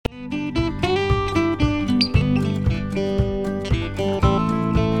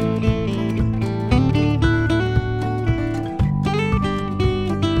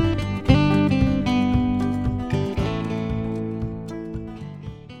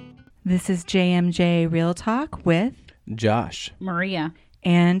This is JMJ Real Talk with Josh, Maria,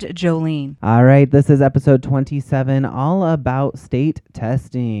 and Jolene. All right, this is episode 27, all about state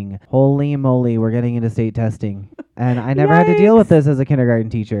testing. Holy moly, we're getting into state testing. And I never had to deal with this as a kindergarten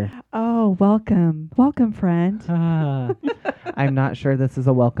teacher. Oh, welcome. Welcome, friend. I'm not sure this is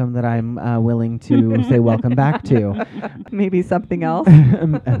a welcome that I'm willing to say welcome back to. Maybe something else.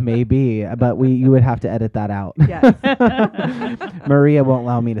 Maybe, but you would have to edit that out. Yes. Maria won't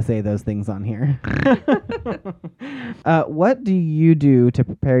allow me to say those things on here. What do you do to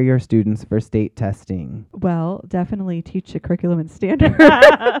prepare your students for state testing? Well, definitely teach the curriculum and standard.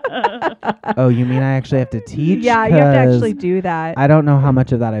 Oh, you mean I actually have to teach? Yeah, you have to 'Cause actually do that. I don't know how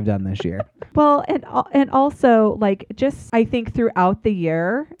much of that I've done this year. Well, and also like just I think throughout the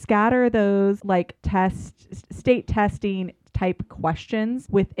year, scatter those like state testing type questions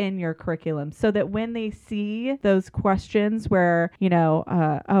within your curriculum so that when they see those questions where, it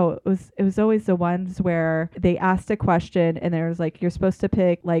was always the ones where they asked a question and there was like, you're supposed to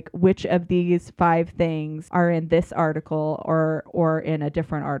pick like which of these 5 things are in this article or in a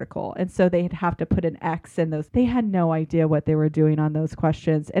different article. And so they'd have to put an X in those. They had no idea what they were doing on those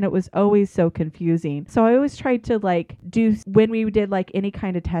questions. And it was always so confusing. So I always tried to like do, when we did like any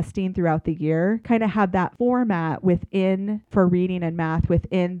kind of testing throughout the year, kind of have that format within for reading and math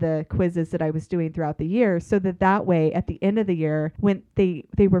within the quizzes that I was doing throughout the year, so that way at the end of the year when they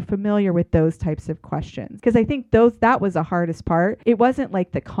were familiar with those types of questions, because I think that was the hardest part. It wasn't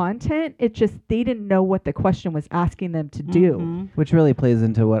like the content, it just they didn't know what the question was asking them to do. Mm-hmm. Which really plays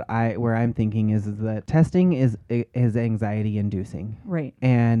into where I'm thinking is that testing is anxiety inducing. Right.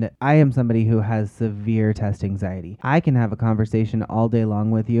 And I am somebody who has severe test anxiety. I can have a conversation all day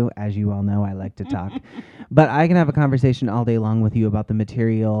long with you. As you all know, I like to talk. But I can have a conversation all day long with you about the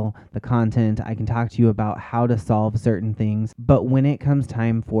material, the content. I can talk to you about how to solve certain things. But when it comes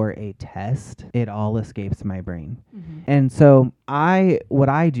time for a test, it all escapes my brain. Mm-hmm. And so what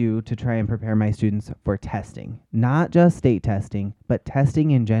I do to try and prepare my students for testing, not just state testing, but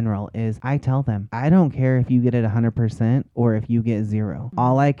testing in general, is I tell them, I don't care if you get it 100% or if you get 0. Mm-hmm.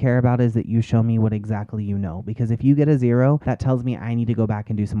 All I care about is that you show me what exactly you know. Because if you get a 0, that tells me I need to go back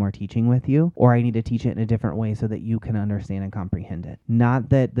and do some more teaching with you, or I need to teach it in a different way so that you can understand and comprehend it. Not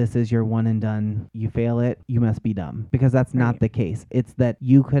that this is your one and done, you fail it, you must be dumb. Because that's not the case. It's that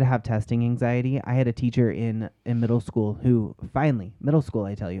you could have testing anxiety. I had a teacher in middle school who middle school,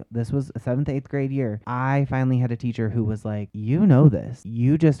 I tell you, this was 7th, 8th grade year. I finally had a teacher who was like, you know this.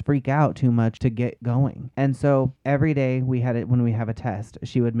 You just freak out too much to get going. And so every day when we have a test,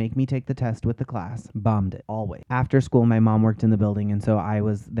 she would make me take the test with the class. Bombed it always. After school, my mom worked in the building, and so I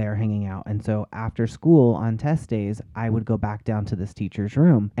was there hanging out. And so after school on test days, I would go back down to this teacher's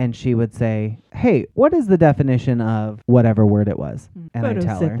room, and she would say, hey, what is the definition of whatever word it was? And I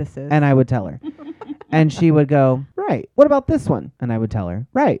tell her. And I would tell her. And she would go, right. What about this one? And I would tell her,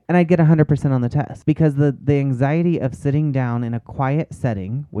 right. And I'd get 100% on the test, because the anxiety of sitting down in a quiet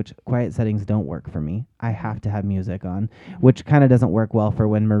setting, which quiet settings don't work for me. I have to have music on, which kind of doesn't work well for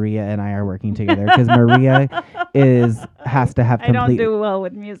when Maria and I are working together, because Maria has to have complete. I don't do well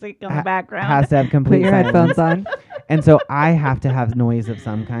with music on the background. Has to have complete. Put your silence. headphones on. And so I have to have noise of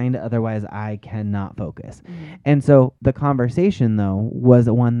some kind, otherwise I cannot focus. Mm-hmm. And so the conversation, though, was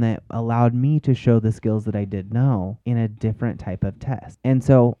one that allowed me to show the skills that I did know in a different type of test. And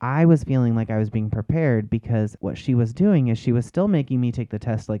so I was feeling like I was being prepared, because what she was doing is she was still making me take the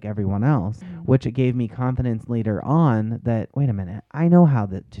test like everyone else, which it gave me confidence later on that, wait a minute, I know how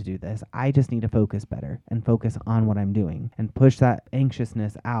to do this. I just need to focus better and focus on what I'm doing and push that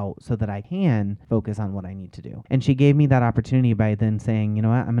anxiousness out so that I can focus on what I need to do. And she gave me that opportunity by then saying, you know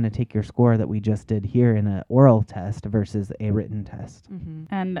what, I'm going to take your score that we just did here in an oral test versus a written test. Mm-hmm.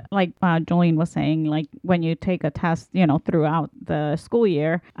 And like Jolene was saying, like when you take a test, throughout the school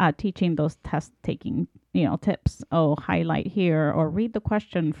year, teaching those test taking tips. Oh, highlight here, or read the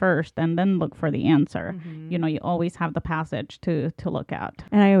question first and then look for the answer. Mm-hmm. You always have the passage to look at.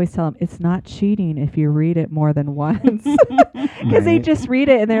 And I always tell them it's not cheating if you read it more than once, because they just read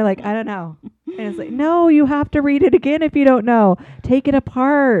it and they're like, I don't know. And it's like, no, you have to read it again if you don't know. Take it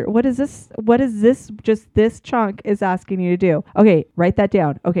apart. What is this? Just this chunk is asking you to do. Okay, write that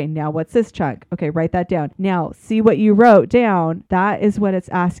down. Okay, now what's this chunk? Okay, write that down. Now see what you wrote down. That is what it's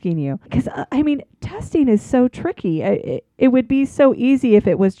asking you. Because, testing is so tricky. It would be so easy if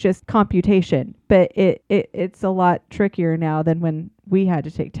it was just computation, but it's a lot trickier now than when we had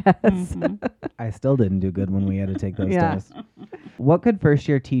to take tests. Mm-hmm. I still didn't do good when we had to take those tests. What could first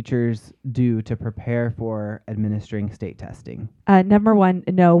year teachers do to prepare for administering state testing? Number one,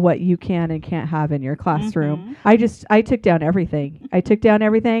 know what you can and can't have in your classroom. Mhm. I took down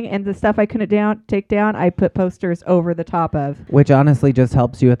everything. And the stuff I couldn't take down, I put posters over the top of. Which honestly just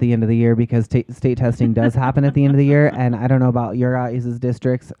helps you at the end of the year because state testing does happen at the end of the year. And I don't know about your guys'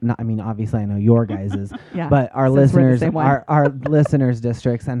 districts. I mean, obviously I know your guys', Yeah. but our Since we're the listeners, same one. our listeners'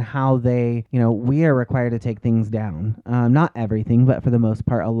 districts and how they, we are required to take things down. Not everything, but for the most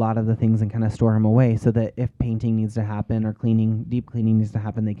part, a lot of the things, and kind of store them away so that if painting needs to happen or deep cleaning needs to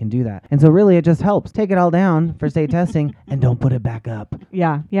happen, they can do that. And so really it just helps. Take it all down for state testing and don't put it back up.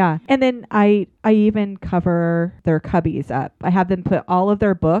 Yeah. And then I even cover their cubbies up. I have them put all of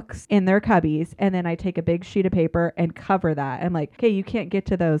their books in their cubbies, and then I take a big sheet of paper and cover that. I'm like, okay, you can't get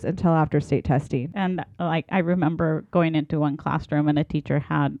to those until after state testing. And like I remember going into one classroom and a teacher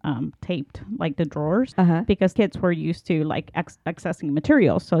had taped like the drawers Uh-huh. because kids were used to like accessing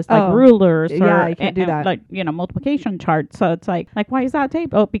materials. So it's like Oh, rulers, yeah, or you can't do that. like multiplication charts. So it's like why is that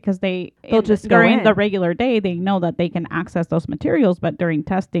taped? Oh, because they'll just go during in. the regular day they know that they can access those materials, but during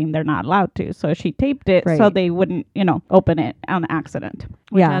testing they're not allowed to. So she taped it so Right. they wouldn't open it on accident.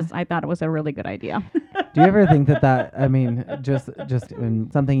 Which Yeah. I thought it was a really good idea. Do you ever think that I mean, just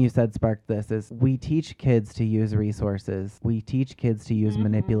something you said sparked this is we teach kids to use resources. We teach kids to use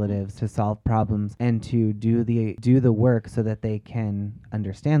manipulatives to solve problems and to do the work so that they can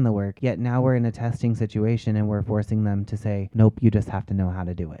understand the work. Yet now we're in a testing situation and we're forcing them to say, nope, you just have to know how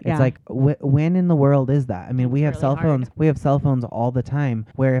to do it. Yeah. It's like, when in the world is that? I mean, we have really cell hard. phones. We have cell phones all the time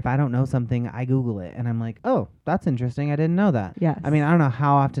where if I don't know something, I Google it and I'm like, oh, that's interesting. I didn't know that. Yes. I mean, I don't know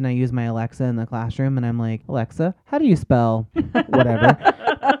how often I use my Alexa in the classroom and I'm like, Alexa, how do you spell whatever?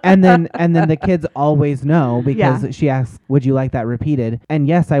 and then the kids always know because Yeah. she asks, would you like that repeated? And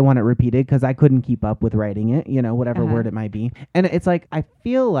yes, I want it repeated because I couldn't keep up with writing it, whatever Uh-huh. word it might be. And it's like, I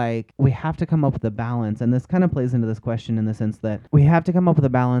feel like we have to come up with a balance. And this kind of plays into this question in the sense that we have to come up with a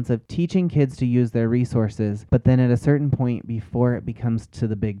balance of teaching kids to use their resources. But then at a certain point before it becomes to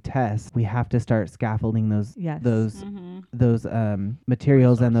the big test, we have to start scaffolding those Yes. those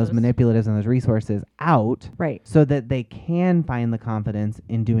materials and those Resources. manipulatives and those resources out Right. so that they can find the confidence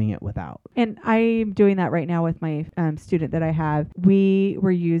in doing it without. And I'm doing that right now with my student that I have. We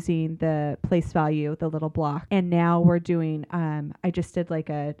were using the place value, the little block, and now we're doing, I just did like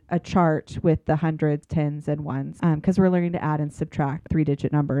a chart with the hundreds, tens, and ones because we're learning to add and subtract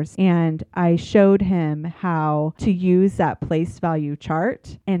 3-digit numbers. And I showed him how to use that place value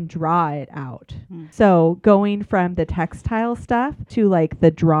chart and draw it out. So going from the textile stuff to like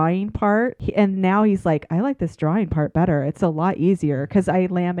the drawing part, and now he's like, I like this drawing part better. It's a lot easier because I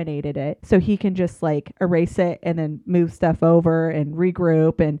laminated it. So he can just like erase it and then move stuff over and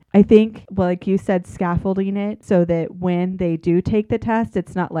regroup. And I think, well, like you said, scaffolding it so that when they do take the test,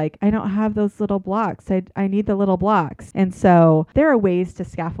 it's not like, I don't have those little blocks. I need the little blocks. And so there are ways to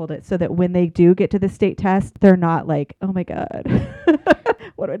scaffold it so that when they do get to the state test, they're not like, oh my God,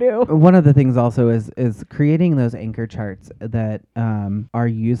 what do I do? One of the things also is creating those anchor charts that are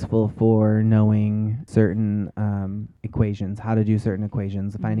useful for knowing certain equations, how to do certain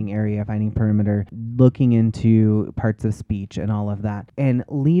equations, finding area, finding perimeter, looking into parts of speech and all of that, and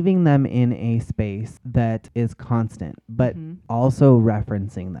leaving them in a space that is constant, but Mhm. also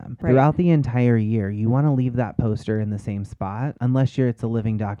referencing them. Right. Throughout the entire year, you want to leave that poster in the same spot. Unless it's a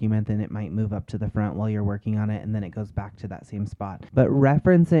living document, then it might move up to the front while you're working on it, and then it goes back to that same spot. But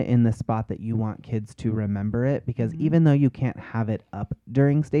reference it in the spot that you want kids to remember it, because even though you can't have it up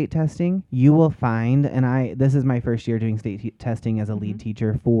during state testing, you will find, and this is my first year doing state testing as a lead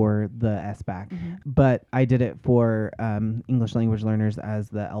teacher for the SBAC, but I did it for English language learners as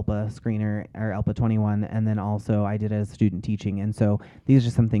the ELPA screener or ELPA 21, and then also I did it as student teaching. And so these are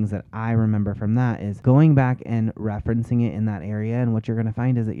some things that I remember from that is going back and referencing it in that area. And what you're going to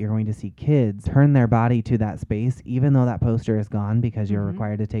find is that you're going to see kids turn their body to that space, even though that poster is gone because you're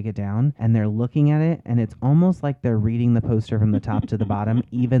required to take it down, and they're looking at it, and it's almost like they're reading the poster from the top to the bottom,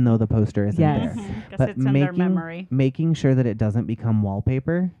 even though the poster isn't Yes. there. Because But it's in their memory. making sure that it doesn't become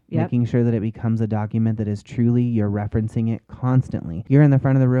wallpaper, Yep. making sure that it becomes a document that is truly, you're referencing it constantly. You're in the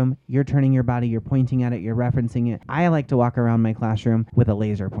front of the room, you're turning your body, you're pointing at it, you're referencing it. I like to walk around my classroom with a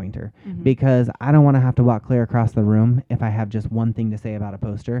laser pointer because I don't want to have to walk clear across the room if I have just one thing to say about a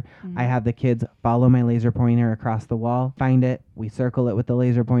poster. I have the kids follow my laser pointer across the wall, find it, we circle it with the laser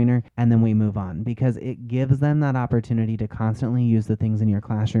laser pointer, and then we move on, because it gives them that opportunity to constantly use the things in your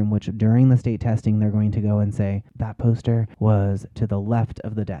classroom, which during the state testing, they're going to go and say, that poster was to the left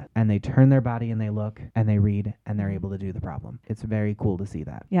of the desk. And they turn their body and they look and they read and they're able to do the problem. It's very cool to see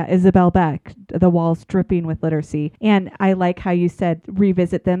that. Yeah, Isabel Beck, the walls dripping with literacy. And I like how you said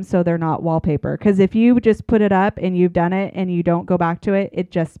revisit them so they're not wallpaper. Because if you just put it up and you've done it and you don't go back to it,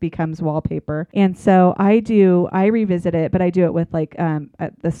 it just becomes wallpaper. And so I revisit it, but I do it with like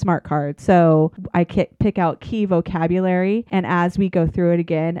the smart card. So I pick out key vocabulary, and as we go through it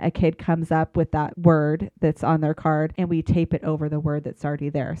again, a kid comes up with that word that's on their card and we tape it over the word that's already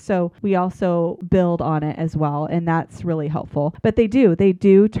there. So we also build on it as well, and that's really helpful. But they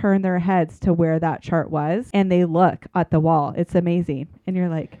do turn their heads to where that chart was and they look at the wall. It's amazing. And you're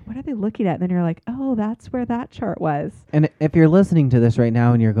like, what are they looking at? And then you're like, oh, that's where that chart was. And if you're listening to this right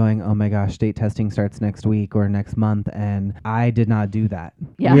now and you're going, oh my gosh, state testing starts next week or next month, and I did not do that.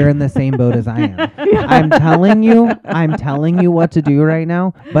 Yeah. You're in the same boat as I am. Yeah. I'm telling you what to do right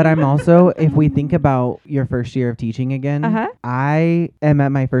now. But I'm also, if we think about your first year of teaching again, I am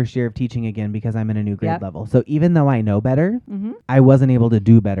at my first year of teaching again because I'm in a new grade level. So even though I know better, I wasn't able to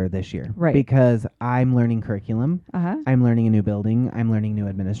do better this year. Right. Because I'm learning curriculum. I'm learning a new building. I'm learning new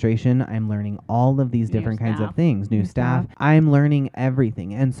administration. I'm learning all of these different kinds of things, new staff. I'm learning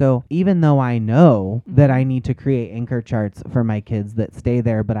everything. And so even though I know that I need to create anchor charts for my kids that stay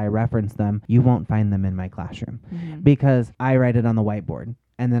there, but I reference them, you won't find them in my classroom because I write it on the whiteboard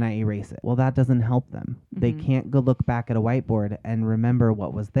and then I erase it. Well, that doesn't help them. They can't go look back at a whiteboard and remember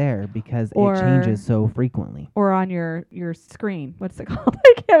what was there because it changes so frequently. Or on your screen. What's it called?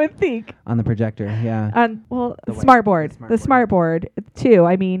 I can't even think. On the projector, yeah. The smart board. The smart board too.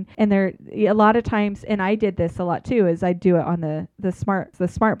 I mean, and there a lot of times, and I did this a lot too, is I do it on the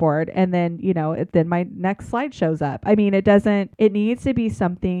smart board, and then then my next slide shows up. I mean, it needs to be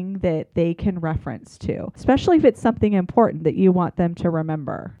something that they can reference to, especially if it's something important that you want them to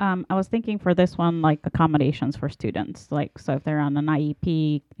remember. I was thinking for this one, like accommodations for students. Like, so if they're on an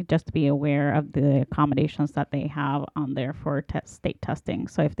IEP, just to be aware of the accommodations that they have on there for state testing.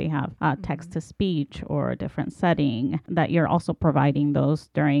 So if they have text to speech or a different setting, that you're also providing those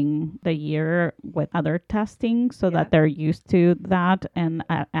during the year with other testing so that they're used to that and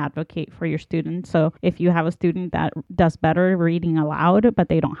advocate for your students. So if you have a student that does better reading aloud, but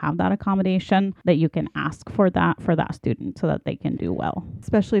they don't have that accommodation, that you can ask for that student so that they can do well.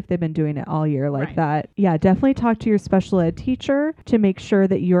 Especially if they've been doing it all year like that. Yeah, definitely talk to your special ed teacher to make sure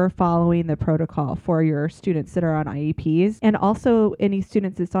that you're following the protocol for your students that are on IEPs, and also any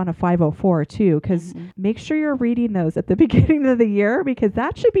students that's on a 504 too, because make sure you're reading those at the beginning of the year, because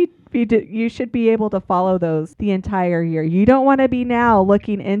that should be you should be able to follow those the entire year. You don't want to be now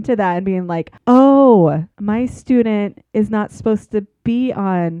looking into that and being like, oh, my student is not supposed to be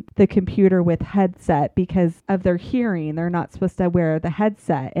on the computer with headset because of their hearing. They're not supposed to wear the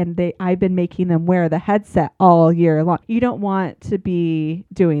headset, and I've been making them wear the headset all year long. You don't want to be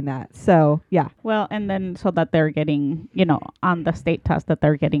doing that. So yeah. Well, and then so that they're getting, on the state test, that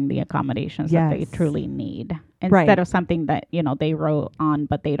they're getting the accommodations that they truly need. Instead of something that, they wrote on,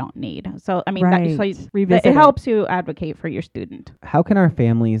 but they don't need. So, I mean, it helps you advocate for your student. How can our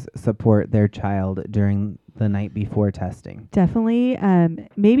families support their child during the night before testing? Definitely.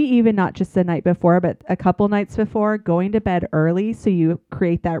 Maybe even not just the night before, but a couple nights before, going to bed early so you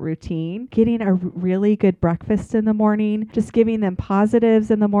create that routine, getting a really good breakfast in the morning, just giving them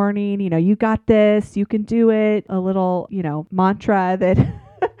positives in the morning. You got this, you can do it. A little, mantra that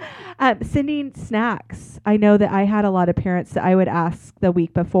sending snacks. I know that I had a lot of parents that I would ask the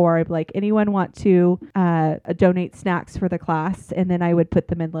week before, like, anyone want to donate snacks for the class? And then I would put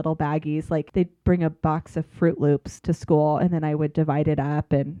them in little baggies. Like, they'd bring a box of Fruit Loops to school, and then I would divide it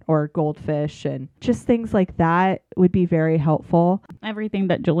up, or goldfish, and just things like that would be very helpful. Everything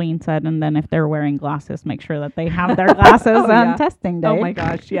that Jolene said, and then if they're wearing glasses, make sure that they have their glasses on testing day. Oh my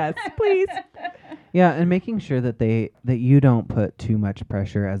gosh, yes, please. Yeah, and making sure that you don't put too much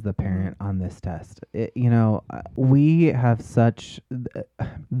pressure as the parent on this test. We have such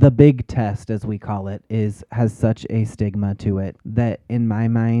the big test, as we call it, has such a stigma to it that, in my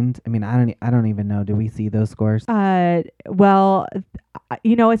mind, I mean, I don't even know. Do we see those scores? Well,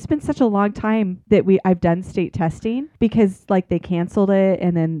 it's been such a long time that I've done state testing, because like they canceled it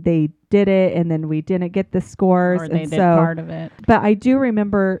and then they did it and then we didn't get the scores. Or they and did so, part of it. but I do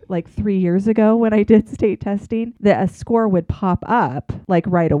remember like 3 years ago when I did state testing that a score would pop up like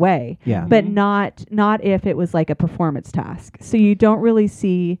right away. Yeah. But not if it was like a performance task. So you don't really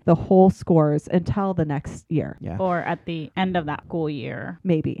see the whole scores until the next year. Yeah. Or at the end of that school year,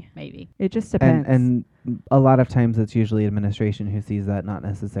 Maybe. maybe. It just depends. And a lot of times it's usually administration who sees that, not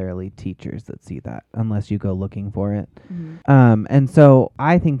necessarily teachers that see that, unless you go looking for it. Mhm. And so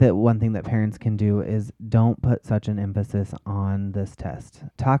I think that one thing that parents can do is don't put such an emphasis on this test.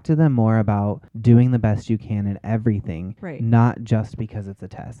 Talk to them more about doing the best you can in everything, Right. not just because it's a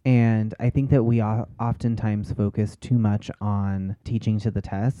test. And I think that we oftentimes focus too much on teaching to the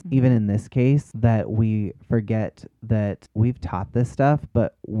test, Mhm. even in this case, that we forget that we've taught this stuff,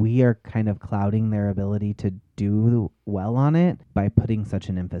 but we are kind of clouding their ability to do well on it by putting such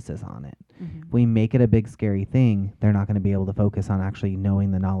an emphasis on it. Mhm. If we make it a big scary thing, they're not going to be able to focus on actually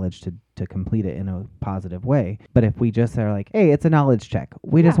knowing the knowledge to complete it in a positive way. But if we just are like, hey, it's a knowledge check.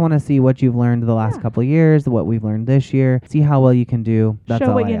 We just Yeah. want to see what you've learned the last Yeah. couple of years, what we've learned this year, see how well you can do. That's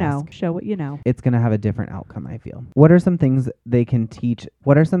Show all what I you ask. know. Show what you know. It's going to have a different outcome, I feel. What are some things they can teach?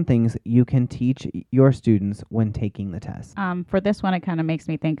 What are some things you can teach your students when taking the test? For this one, it kind of makes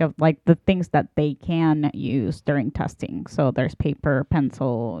me think of like the things that they can use during testing. So there's paper,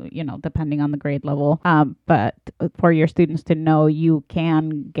 pencil, depending on the grade level. But for your students to know you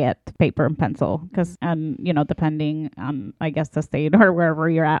can get paper and pencil and depending on, I guess, the state or wherever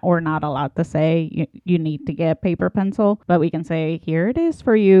you're at, we're not allowed to say you need to get paper, pencil, but we can say, here it is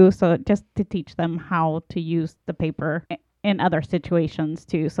for you. So just to teach them how to use the paper in other situations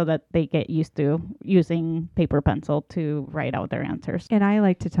too, so that they get used to using paper pencil to write out their answers. And I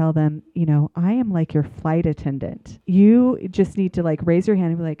like to tell them, I am like your flight attendant. You just need to like raise your hand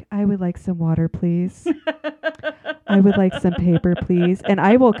and be like, I would like some water, please. I would like some paper, please. And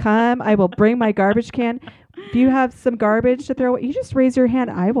I will bring my garbage can. If you have some garbage to throw, you just raise your hand.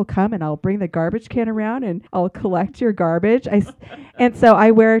 I will come and I'll bring the garbage can around and I'll collect your garbage. And so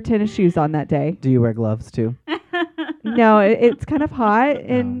I wear tennis shoes on that day. Do you wear gloves too? No, it's kind of hot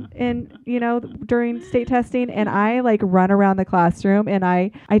and during state testing, and I like run around the classroom and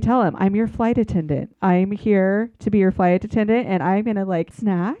I tell them, I'm your flight attendant. I'm here to be your flight attendant and I'm going to like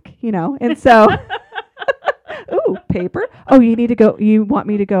snack, and so ooh, paper. Oh, you want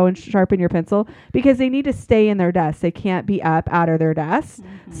me to go and sharpen your pencil? Because they need to stay in their desk. They can't be up out of their desk.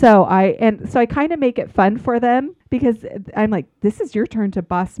 Mm-hmm. So I kind of make it fun for them because I'm like, this is your turn to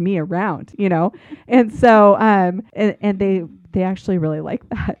boss me around, And so and they actually really like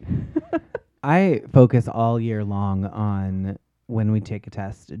that. I focus all year long on, when we take a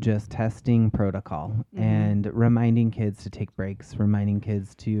test, just testing protocol and reminding kids to take breaks, reminding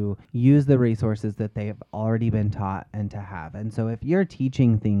kids to use the resources that they have already been taught and to have. And so if you're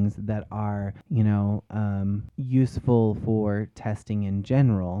teaching things that are, useful for testing in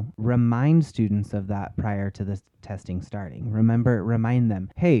general, remind students of that prior to this testing starting. Remind them,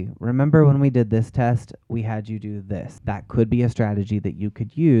 hey, remember when we did this test, we had you do this. That could be a strategy that you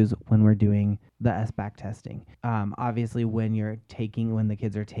could use when we're doing the SBAC testing. Obviously, when the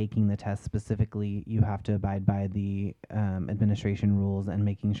kids are taking the test specifically, you have to abide by the administration rules and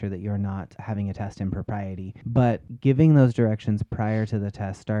making sure that you're not having a test impropriety. But giving those directions prior to the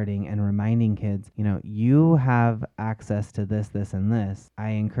test starting and reminding kids, you have access to this, this, and this. I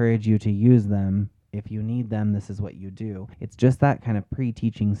encourage you to use them. If you need them, this is what you do. It's just that kind of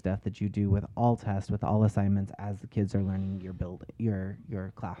pre-teaching stuff that you do with all tests, with all assignments as the kids are learning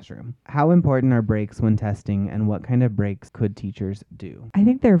your classroom. How important are breaks when testing, and what kind of breaks could teachers do? I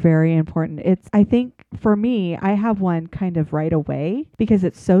think they're very important. I think for me, I have one kind of right away because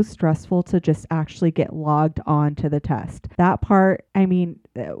it's so stressful to just actually get logged on to the test. That part, even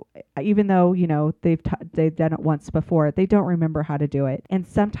though, they've done it once before, they don't remember how to do it. And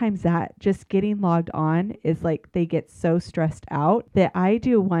sometimes that just getting logged on is like they get so stressed out that I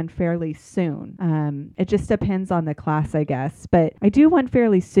do one fairly soon. It just depends on the class, I guess. But I do one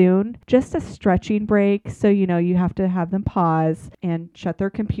fairly soon, just a stretching break. So, you have to have them pause and shut their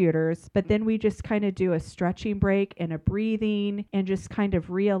computers. But then we just kind of do a stretching break and a breathing and just kind of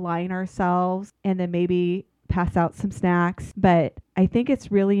realign ourselves and then maybe pass out some snacks. But I think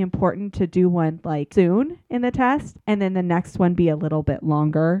it's really important to do one like soon in the test and then the next one be a little bit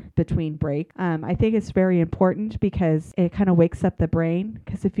longer between break. I think it's very important because it kind of wakes up the brain,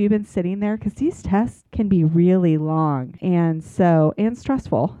 because if you've been sitting there, because these tests can be really long and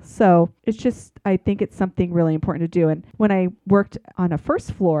stressful. So it's just, I think it's something really important to do. And when I worked on a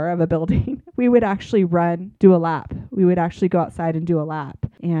first floor of a building, we would actually do a lap. We would actually go outside and do a lap.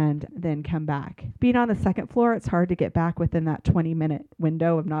 and then come back. Being on the second floor, it's hard to get back within that 20-minute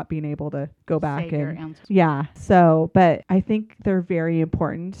window of not being able to go back Say your and answer. yeah. So, but I think they're very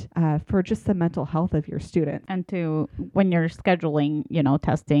important for just the mental health of your student. And to when you're scheduling,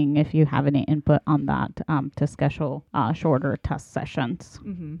 testing, if you have any input on that, to schedule shorter test sessions.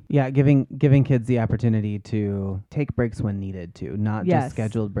 Mm-hmm. Yeah, giving kids the opportunity to take breaks when needed to, not Yes. just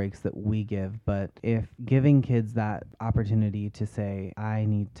scheduled breaks that we give, but if giving kids that opportunity to say, I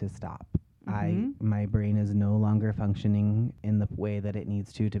need to stop. My brain is no longer functioning in the way that it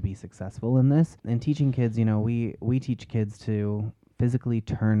needs to be successful in this. And teaching kids, we teach kids to physically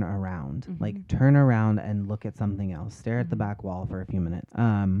turn around, like turn around and look at something else, stare at the back wall for a few minutes,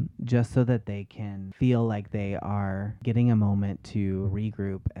 just so that they can feel like they are getting a moment to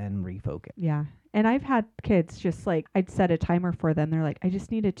regroup and refocus. Yeah. And I've had kids just like, I'd set a timer for them. They're like, I just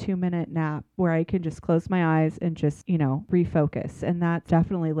need a 2-minute nap where I can just close my eyes and just, refocus. And that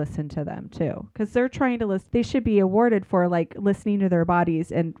definitely listen to them too. Because they're trying to listen. They should be awarded for like listening to their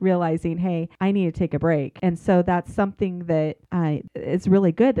bodies and realizing, hey, I need to take a break. And so that's something that is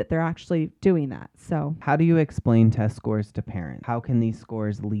really good that they're actually doing that. So, How do you explain test scores to parents? How can these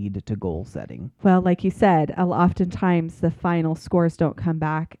scores lead to goal setting? well, like you said, oftentimes the final scores don't come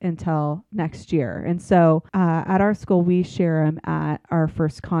back until next year. And so at our school, we share them at our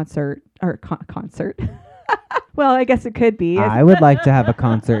first concert. Well, I guess it could be. I would like to have a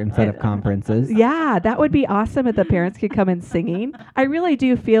concert instead of conferences. Yeah, that would be awesome if the parents could come in singing. I really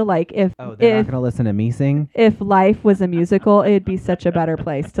do feel like Oh, they're not going to listen to me sing? if life was a musical, it'd be such a better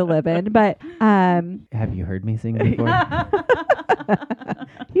place to live in. But Have you heard me sing before?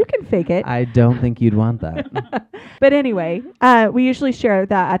 you can fake it. I don't think you'd want that. But anyway, we usually share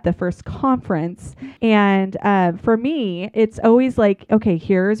that at the first conference. And for me, it's always like, okay,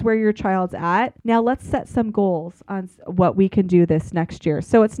 here's where your child's at. Now let's set some goals on what we can do this next year.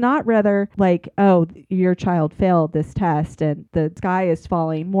 So it's not rather like, oh, your child failed this test and the sky is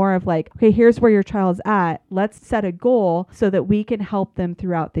falling. More of like, okay, here's where your child's at. Let's set a goal so that we can help them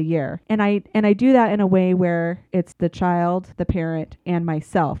throughout the year. And I do that in a way where it's the child, the parent, and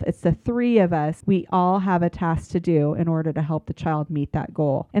myself. It's the three of us. We all have a task to do in order to help the child meet that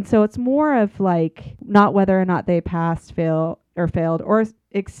goal. And so it's more of like not whether or not they passed, failed, or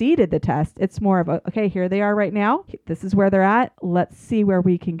exceeded the test. It's more of okay, here they are right now. This is where they're at. Let's see where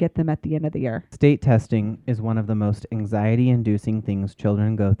we can get them at the end of the year. State testing is one of the most anxiety-inducing things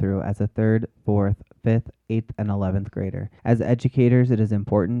children go through as a 3rd, 4th, 5th, 8th, and 11th grader. As educators, it is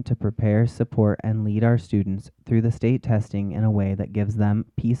important to prepare, support, and lead our students through the state testing in a way that gives them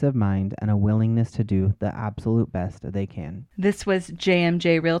peace of mind and a willingness to do the absolute best they can. This was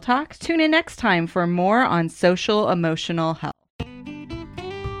JMJ Real Talk. Tune in next time for more on social emotional health.